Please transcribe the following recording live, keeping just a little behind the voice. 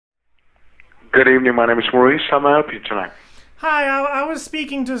Good evening. My name is Maurice. How may I help you tonight? Hi, I was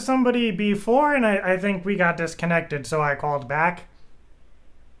speaking to somebody before, and I think we got disconnected, so I called back.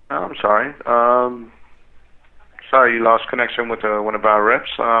 Oh, I'm sorry. Sorry you lost connection with one of our reps.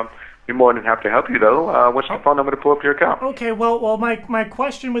 We're more than happy to help you, though. What's the phone number to pull up your account? Okay, well, my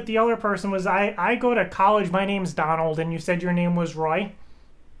question with the other person was, I go to college. My name's Donald, and you said your name was Roy?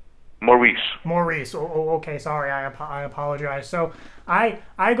 Maurice. Maurice. Okay, sorry. I apologize. So I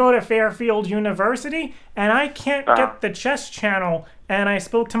go to Fairfield University, and I can't get the chess channel. And I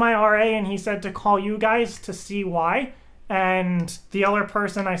spoke to my RA, and he said to call you guys to see why. And the other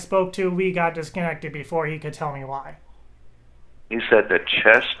person I spoke to, we got disconnected before he could tell me why. You said the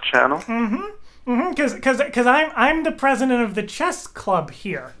chess channel? Because I'm the president of the chess club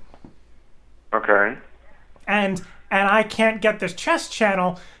here. Okay. And I can't get this chess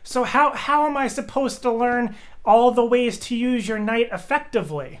channel, so how am I supposed to learn all the ways to use your knight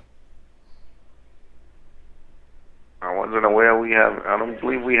effectively? I wasn't aware I don't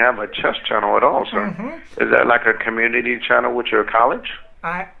believe we have a chess channel at all, sir. Is that like a community channel with your college?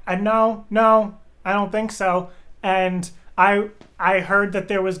 No, I don't think so. And I heard that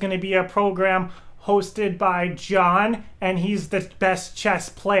there was going to be a program hosted by John, and he's the best chess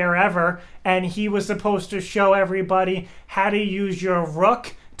player ever, and he was supposed to show everybody how to use your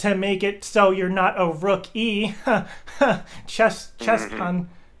rook to make it so you're not a rook-y. chess pun.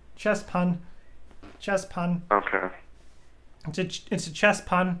 Okay. It's a chess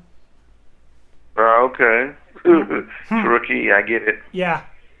pun. Okay. Rookie, I get it. Yeah,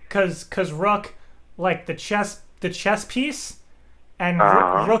 cause rook, like the chess piece, and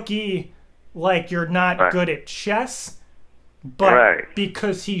rookie, like you're not good at chess, but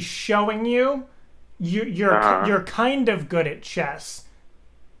because he's showing you, you're kind of good at chess.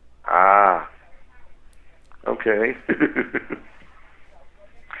 Ah. Okay.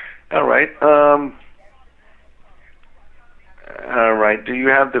 All right. All right. Do you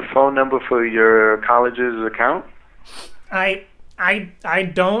have the phone number for your college's account? I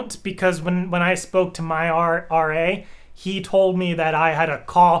don't, because when I spoke to my RA, he told me that I had to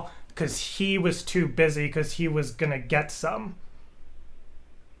call because he was too busy because he was gonna get some.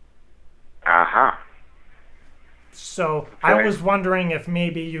 So okay. I was wondering if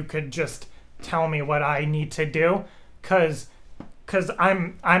maybe you could just tell me what I need to do, cause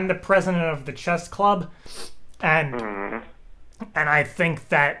I'm the president of the chess club, and I think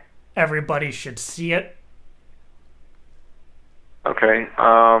that everybody should see it. Okay.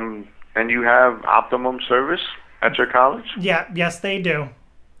 And you have Optimum service at your college? Yeah. Yes, they do.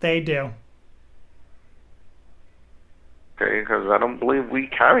 They do. Okay, because I don't believe we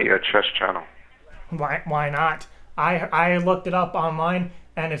carry a chess channel. Why not? I looked it up online,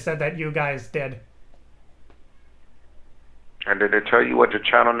 and it said that you guys did. And did it tell you what the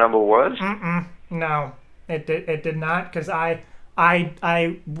channel number was? No, it did not, because I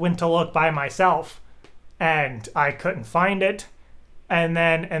went to look by myself, and I couldn't find it, and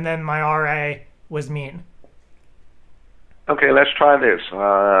then my RA was mean. Okay, let's try this.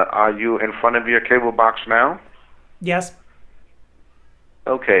 Are you in front of your cable box now? Yes.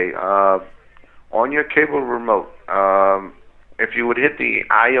 Okay. On your cable remote, if you would hit the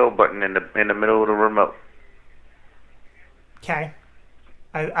I/O button in the middle of the remote. Okay.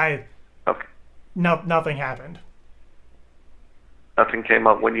 Okay. No, nothing happened. Nothing came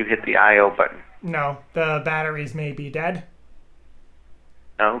up when you hit the I/O button. No, the batteries may be dead.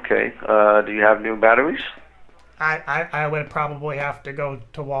 Okay. Do you have new batteries? I would probably have to go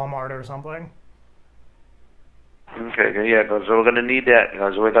to Walmart or something. Okay, yeah, because we're going to need that.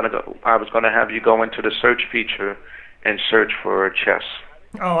 Because I was going to have you go into the search feature and search for chess.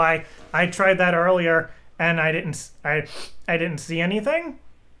 Oh, I tried that earlier, and I didn't see anything.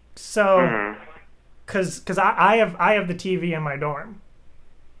 So, because I have the TV in my dorm.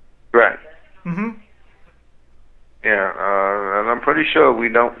 Right. Yeah, and I'm pretty sure we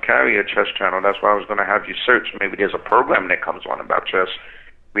don't carry a chess channel. That's why I was going to have you search. Maybe there's a program that comes on about chess.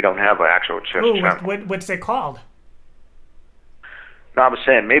 We don't have an actual chess channel. What's it called? No, I was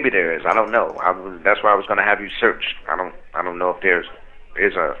saying maybe there is. I don't know. That's why I was going to have you search. I don't know if there's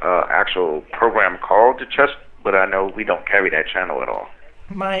a actual program called the chess, but I know we don't carry that channel at all.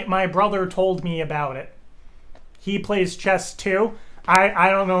 My brother told me about it. He plays chess too. I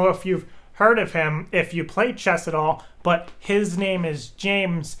don't know if you've heard of him, if you play chess at all, but his name is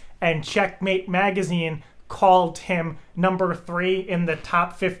James, and Checkmate magazine called him number 3 in the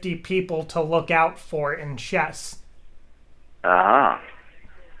top 50 people to look out for in chess. I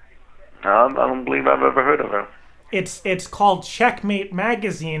don't believe I've ever heard of him. It's called Checkmate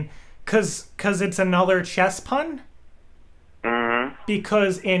magazine, cause it's another chess pun.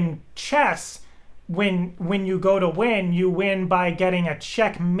 because in chess, when you go to win, you win by getting a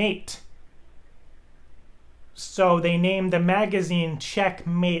checkmate. So they named the magazine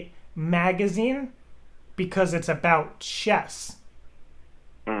Checkmate Magazine because it's about chess.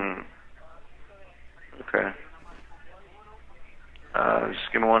 Okay.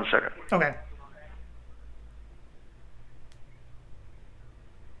 Just give me 1 second. Okay.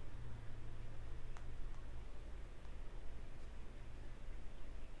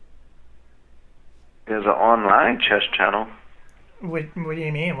 There's an online chess channel. What do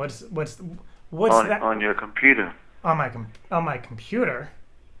you mean? What's on, that on your computer? on my computer?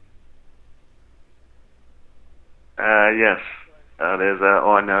 Yes. There's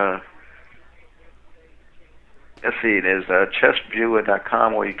on. Let's see. There's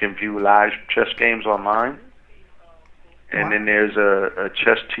chessviewer.com where you can view live chess games online, and then there's a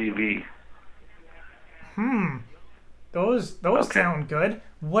chess TV. Those Okay. sound good.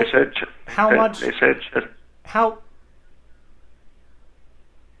 What? They said How much? They said How?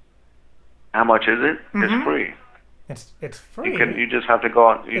 how much is it? It's free. It's free. You just have to go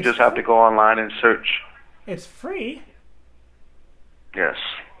on. You It's just have to go online and search. It's free. Yes.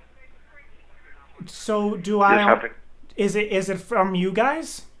 So do You just I? have to. Is it from you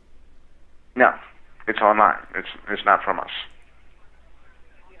guys? No, it's online. It's not from us.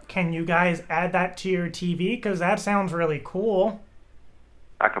 Can you guys add that to your TV? Because that sounds really cool.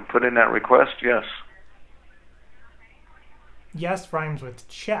 I can put in that request. Yes. Yes rhymes with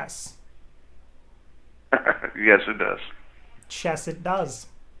chess. Yes, it does. Chess it does.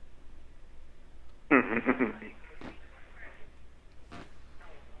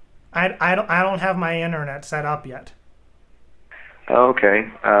 I don't have my internet set up yet. Okay.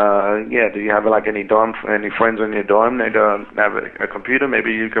 Yeah. Do you have like any friends in your dorm that have a computer?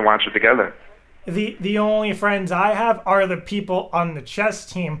 Maybe you can watch it together. The only friends I have are the people on the chess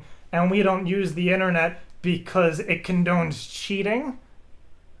team, and we don't use the internet because it condones cheating.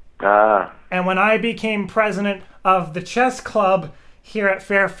 And when I became president of the chess club here at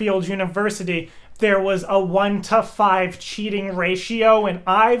Fairfield University, there was a 1-to-5 cheating ratio, and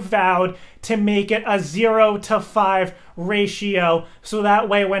I vowed to make it a 0-to-5 ratio, so that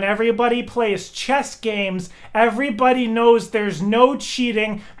way when everybody plays chess games, everybody knows there's no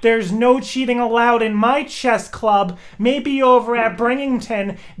cheating allowed in my chess club. Maybe over at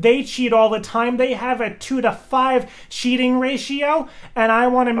Bringington, they cheat all the time. They have a 2-to-5 cheating ratio, and I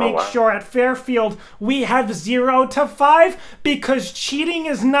want to make sure at Fairfield we have 0-to-5 because cheating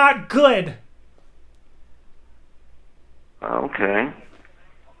is not good. Okay.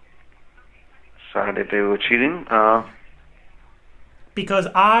 Sorry that they were cheating. Because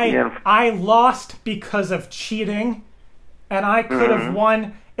I lost because of cheating, and I could have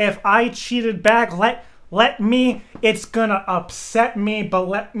won if I cheated back. Let me. It's gonna upset me, but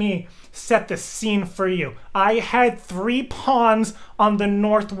let me set the scene for you. I had 3 pawns on the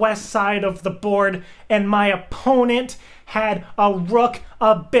northwest side of the board, and my opponent had a rook,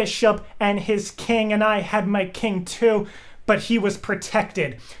 a bishop, and his king, and I had my king too. But he was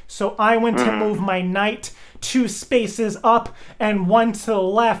protected. So I went to move my knight 2 spaces up and 1 to the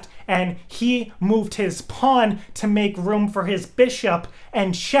left, and he moved his pawn to make room for his bishop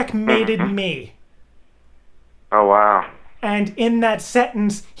and checkmated me. Oh, wow. And in that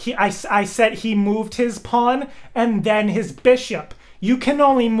sentence, I said he moved his pawn and then his bishop. You can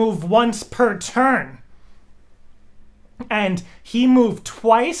only move once per turn. And he moved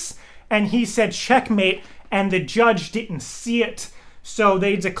twice, and he said checkmate, and the judge didn't see it, so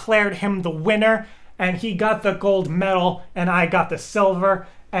they declared him the winner, and he got the gold medal, and I got the silver,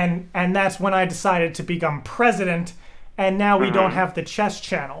 and that's when I decided to become president, and now we don't have the chess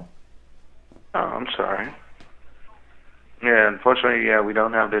channel. Oh, I'm sorry. Yeah, unfortunately, yeah, we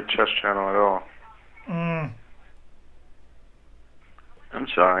don't have the chess channel at all. I'm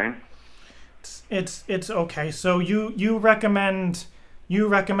sorry. It's okay. So you recommend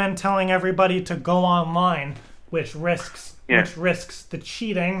telling everybody to go online, which risks the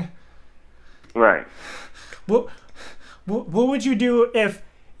cheating. Right. What would you do if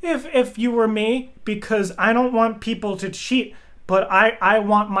you were me? Because I don't want people to cheat, but I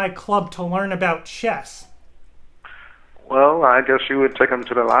want my club to learn about chess. Well, I guess you would take them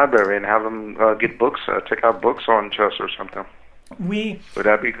to the library and have them get books, take out books on chess or something. Would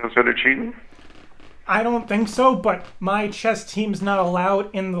that be considered cheating? I don't think so, but my chess team's not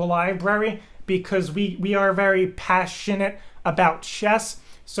allowed in the library because we are very passionate about chess,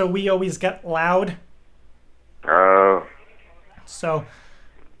 so we always get loud. Oh. So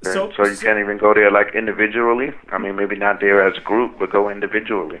you can't even go there like individually? I mean, maybe not there as a group, but go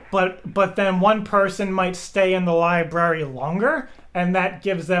individually. But then one person might stay in the library longer, and that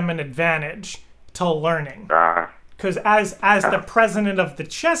gives them an advantage to learning. Ah. Because as the president of the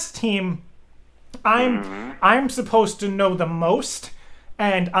chess team, I'm supposed to know the most,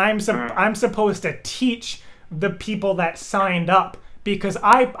 and I'm supposed to teach the people that signed up, because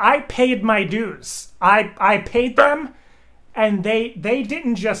I paid my dues. I paid them, and they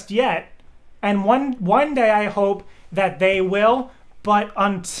didn't just yet. And one day I hope that they will, but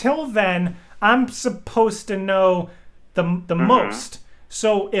until then I'm supposed to know the most.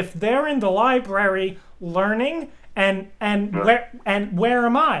 So if they're in the library learning, and where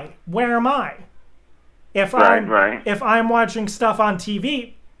am I? Where am I? If I'm watching stuff on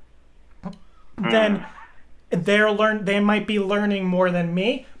TV, then they might be learning more than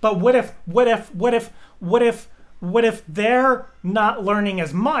me. But what if they're not learning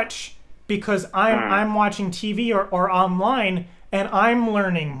as much because I'm watching TV or online and I'm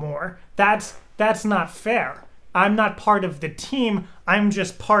learning more? That's not fair. I'm not part of the team. I'm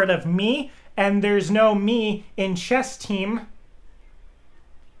just part of me, and there's no me in chess team.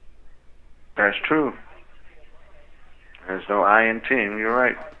 That's true. There's no I in team. You're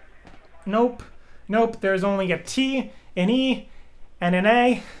right. Nope. There's only a T, an E, and an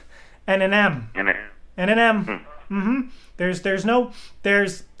A, and an M. And an M. There's no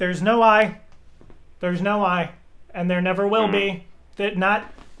I. There's no I, and there never will be. That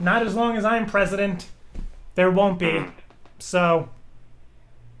not as long as I'm president. There won't be. So.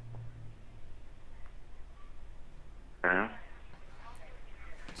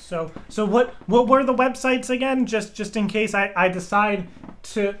 So what were the websites again? Just in case I decide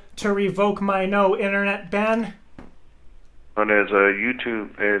to revoke my no internet ban. Well, there's a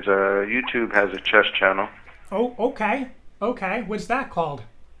YouTube. YouTube has a chess channel. Oh, okay. What's that called?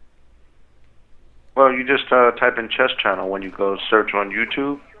 Well, you just type in chess channel when you go search on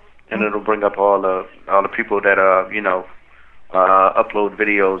YouTube, and it'll bring up all the people that upload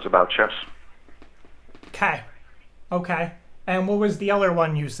videos about chess. Okay. And what was the other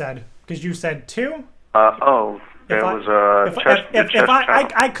one you said? Because you said 2? I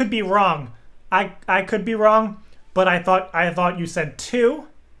could be wrong. I could be wrong, but I thought you said 2.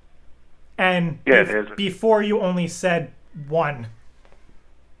 And before you only said 1.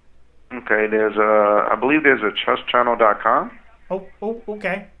 Okay, I believe there's a chesschannel.com. Oh,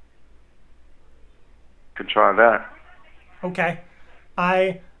 okay. You can try that. Okay.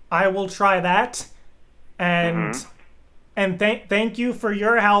 I will try that. And thank you for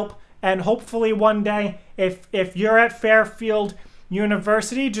your help, and hopefully one day if you're at Fairfield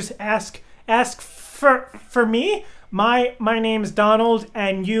University, just ask for me. My name's Donald,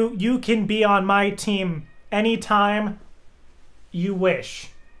 and you can be on my team anytime you wish.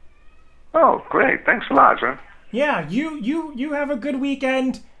 Oh, great. Thanks a lot, sir. Yeah, you have a good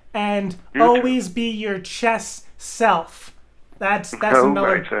weekend, and You always be your chess self. That's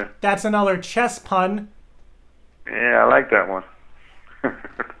another chess pun. Yeah, I like that one.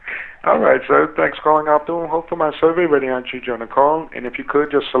 All right, sir. Thanks for calling Optimum. Hopefully my survey ready answered you on the call. And if you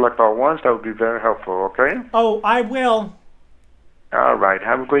could, just select all ones. That would be very helpful, okay? Oh, I will. All right.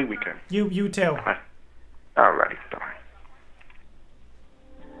 Have a great weekend. You too. Bye. All right. Bye.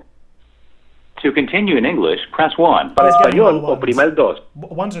 To continue in English, press 1. Para español, oprima el 2.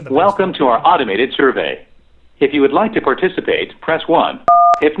 Welcome to our automated survey. If you would like to participate, press 1.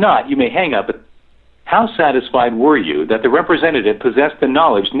 If not, you may hang up. How satisfied were you that the representative possessed the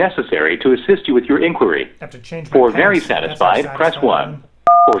knowledge necessary to assist you with your inquiry? Have to change my For pants. very That's satisfied, how press 1.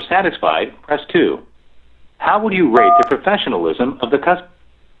 For satisfied, press 2. How would you rate the professionalism of the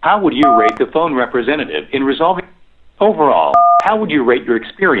How would you rate the phone representative in resolving? Overall, how would you rate your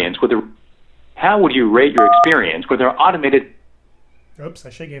experience with our automated? Oops, I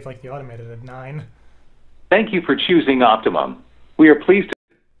should have gave the automated a 9. Thank you for choosing Optimum. We are pleased to.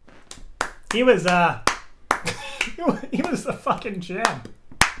 He was he was a fucking champ.